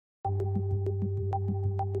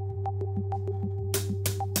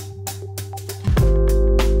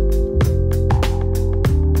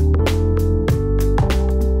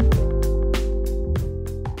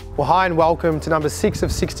Well, hi and welcome to number 6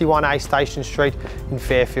 of 61A Station Street in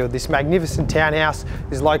Fairfield. This magnificent townhouse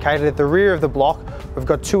is located at the rear of the block. We've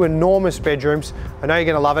got 2 enormous bedrooms. I know you're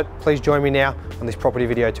going to love it. Please join me now on this property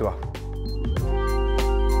video tour.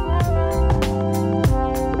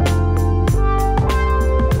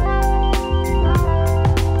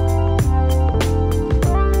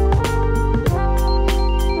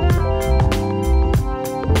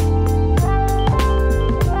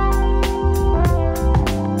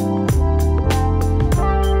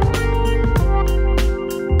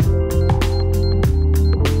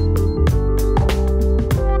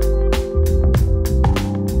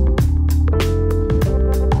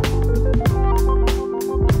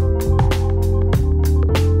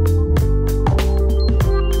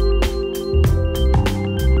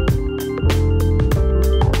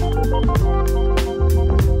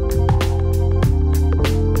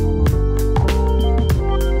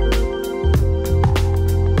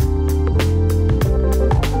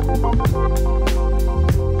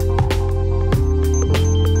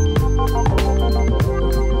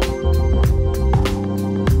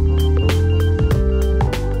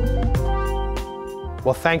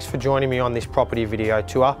 Well, thanks for joining me on this property video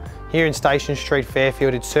tour. Here in Station Street,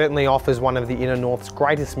 Fairfield, it certainly offers one of the Inner North's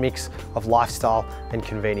greatest mix of lifestyle and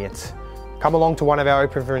convenience. Come along to one of our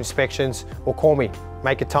open for inspections or call me,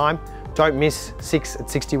 make a time. Don't miss 6 at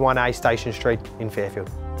 61A Station Street in Fairfield.